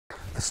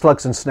the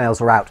slugs and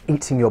snails are out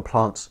eating your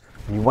plants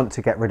and you want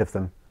to get rid of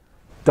them,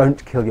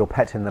 don't kill your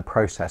pet in the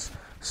process.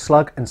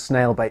 Slug and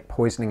snail bait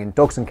poisoning in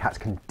dogs and cats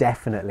can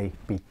definitely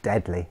be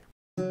deadly.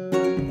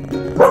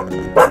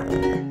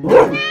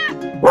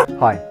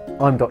 Hi,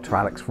 I'm Dr.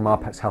 Alex from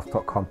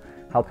ourpetshealth.com,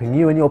 helping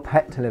you and your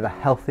pet to live a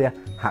healthier,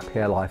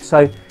 happier life.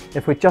 So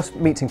if we're just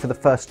meeting for the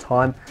first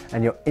time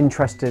and you're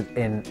interested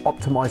in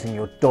optimizing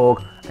your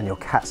dog and your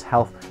cat's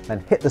health, then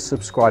hit the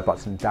subscribe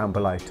button down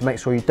below to make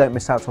sure you don't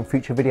miss out on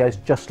future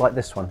videos just like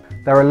this one.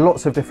 There are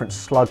lots of different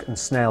slug and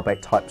snail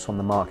bait types on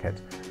the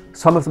market.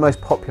 Some of the most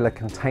popular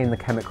contain the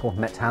chemical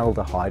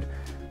metaldehyde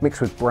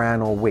mixed with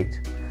bran or wheat.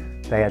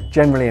 They are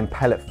generally in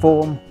pellet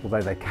form,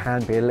 although they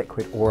can be a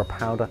liquid or a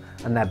powder,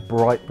 and they're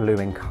bright blue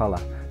in colour.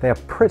 They are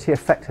pretty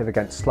effective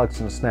against slugs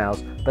and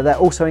snails, but they're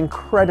also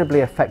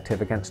incredibly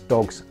effective against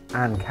dogs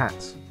and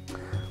cats.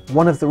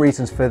 One of the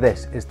reasons for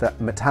this is that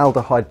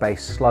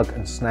metaldehyde-based slug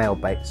and snail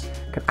baits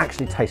can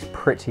actually taste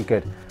pretty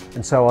good,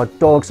 and so our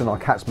dogs and our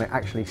cats may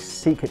actually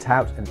seek it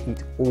out and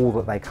eat all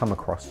that they come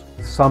across.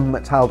 Some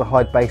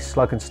metaldehyde-based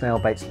slug and snail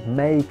baits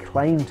may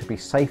claim to be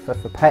safer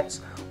for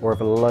pets or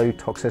of a low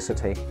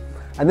toxicity,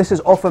 and this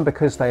is often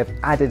because they have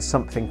added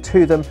something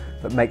to them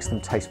that makes them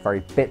taste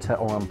very bitter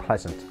or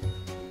unpleasant.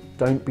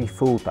 Don't be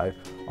fooled though,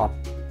 our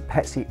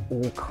pets eat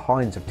all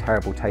kinds of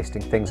terrible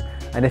tasting things,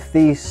 and if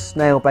these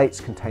snail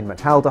baits contain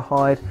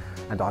metaldehyde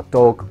and our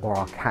dog or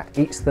our cat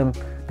eats them,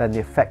 then the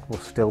effect will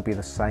still be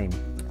the same.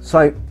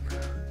 So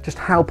just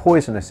how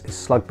poisonous is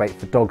slug bait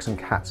for dogs and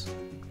cats?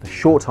 The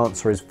short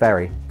answer is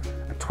very.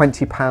 A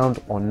 20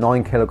 pound or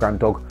 9 kilogram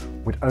dog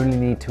would only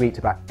need to eat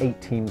about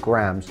 18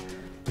 grams.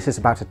 This is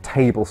about a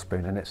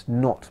tablespoon and it's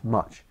not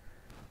much.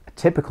 A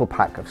typical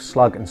pack of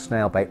slug and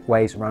snail bait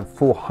weighs around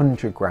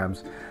 400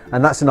 grams,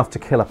 and that's enough to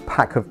kill a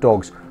pack of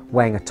dogs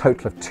weighing a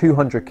total of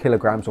 200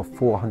 kilograms or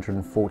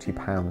 440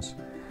 pounds.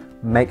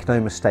 Make no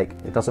mistake,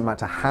 it doesn't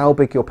matter how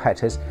big your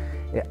pet is,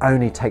 it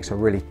only takes a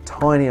really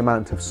tiny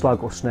amount of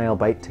slug or snail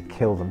bait to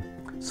kill them.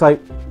 So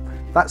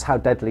that's how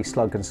deadly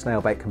slug and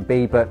snail bait can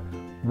be, but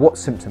what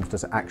symptoms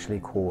does it actually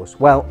cause?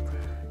 Well,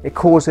 it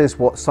causes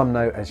what some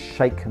know as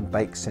shake and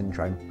bake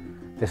syndrome.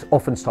 This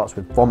often starts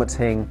with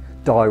vomiting,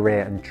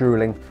 diarrhea and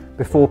drooling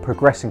before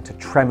progressing to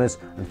tremors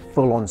and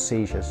full-on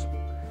seizures.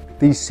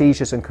 These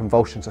seizures and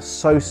convulsions are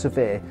so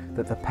severe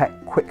that the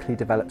pet quickly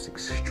develops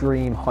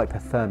extreme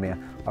hypothermia,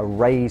 a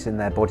raise in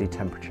their body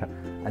temperature,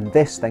 and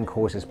this then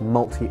causes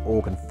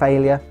multi-organ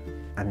failure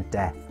and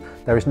death.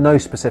 There is no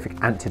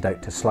specific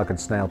antidote to slug and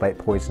snail bait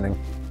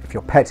poisoning. If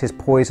your pet is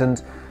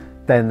poisoned,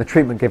 then the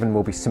treatment given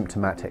will be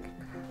symptomatic.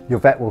 Your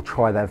vet will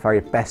try their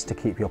very best to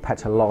keep your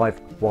pet alive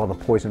while the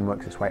poison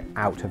works its way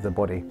out of the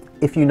body.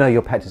 If you know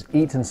your pet has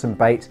eaten some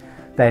bait,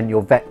 then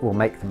your vet will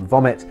make them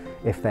vomit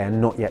if they are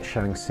not yet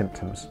showing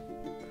symptoms.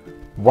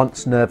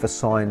 Once nervous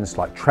signs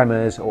like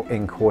tremors or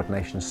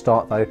incoordination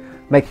start though,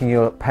 making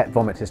your pet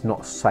vomit is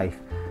not safe.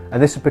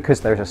 And this is because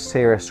there is a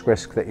serious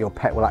risk that your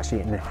pet will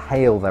actually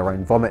inhale their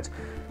own vomit,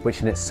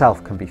 which in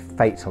itself can be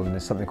fatal and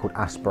is something called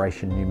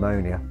aspiration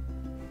pneumonia.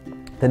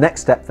 The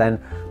next step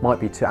then might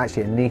be to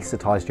actually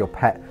anaesthetise your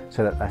pet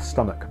so that their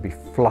stomach can be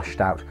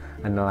flushed out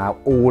and allow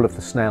all of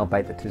the snail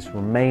bait that is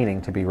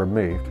remaining to be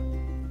removed.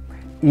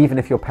 Even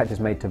if your pet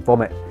is made to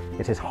vomit,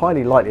 it is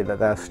highly likely that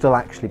there will still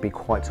actually be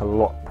quite a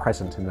lot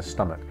present in the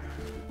stomach,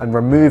 and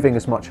removing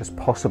as much as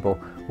possible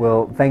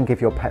will then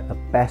give your pet the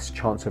best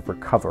chance of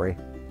recovery.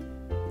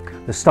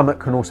 The stomach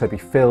can also be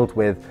filled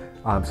with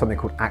something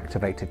called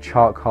activated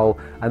charcoal,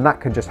 and that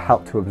can just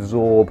help to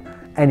absorb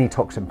any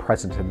toxin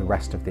present in the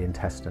rest of the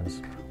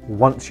intestines.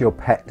 Once your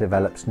pet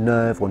develops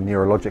nerve or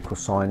neurological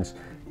signs,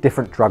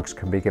 different drugs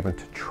can be given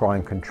to try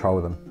and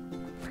control them.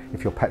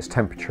 If your pet's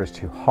temperature is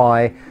too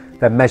high,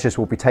 then measures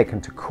will be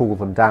taken to cool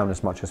them down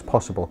as much as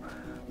possible.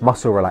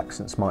 Muscle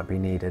relaxants might be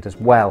needed as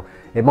well.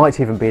 It might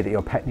even be that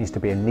your pet needs to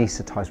be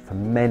anaesthetised for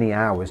many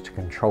hours to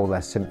control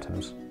their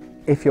symptoms.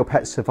 If your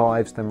pet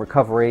survives, then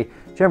recovery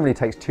generally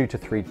takes 2 to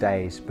 3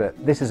 days,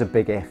 but this is a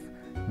big if.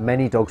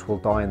 Many dogs will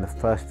die in the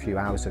first few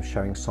hours of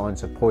showing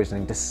signs of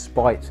poisoning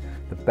despite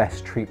the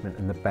best treatment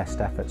and the best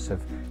efforts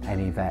of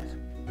any vet.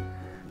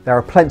 There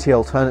are plenty of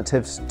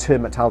alternatives to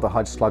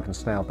metaldehyde, slug and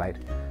snail bait.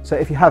 So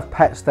if you have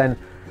pets, then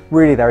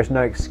really there is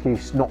no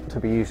excuse not to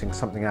be using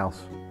something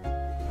else.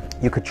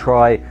 You could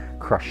try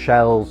crushed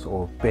shells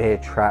or beer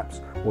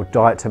traps or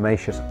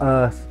diatomaceous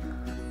earth.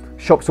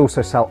 Shops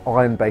also sell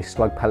iron-based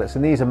slug pellets,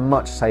 and these are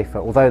much safer,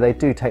 although they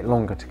do take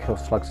longer to kill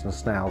slugs and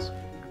snails.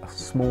 A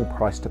small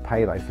price to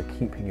pay though for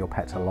keeping your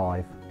pet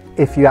alive.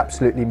 If you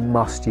absolutely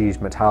must use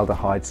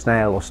metaldehyde,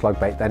 snail or slug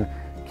bait, then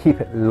keep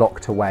it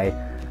locked away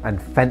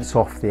and fence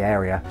off the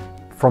area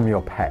from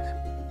your pet.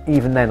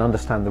 Even then,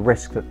 understand the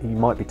risk that you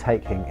might be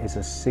taking is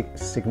a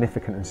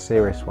significant and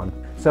serious one.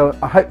 So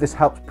I hope this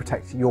helps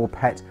protect your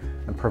pet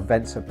and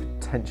prevents a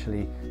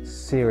potentially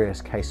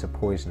serious case of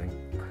poisoning.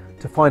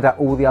 To find out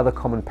all the other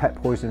common pet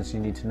poisons you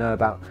need to know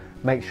about,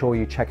 make sure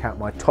you check out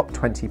my top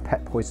 20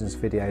 pet poisons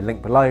video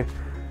link below.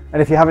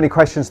 And if you have any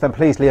questions, then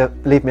please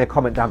leave me a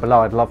comment down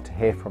below. I'd love to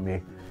hear from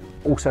you.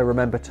 Also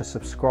remember to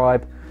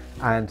subscribe,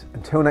 and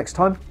until next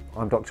time,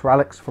 I'm Dr.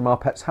 Alex from Our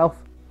Pets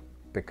Health,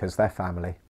 because they're family.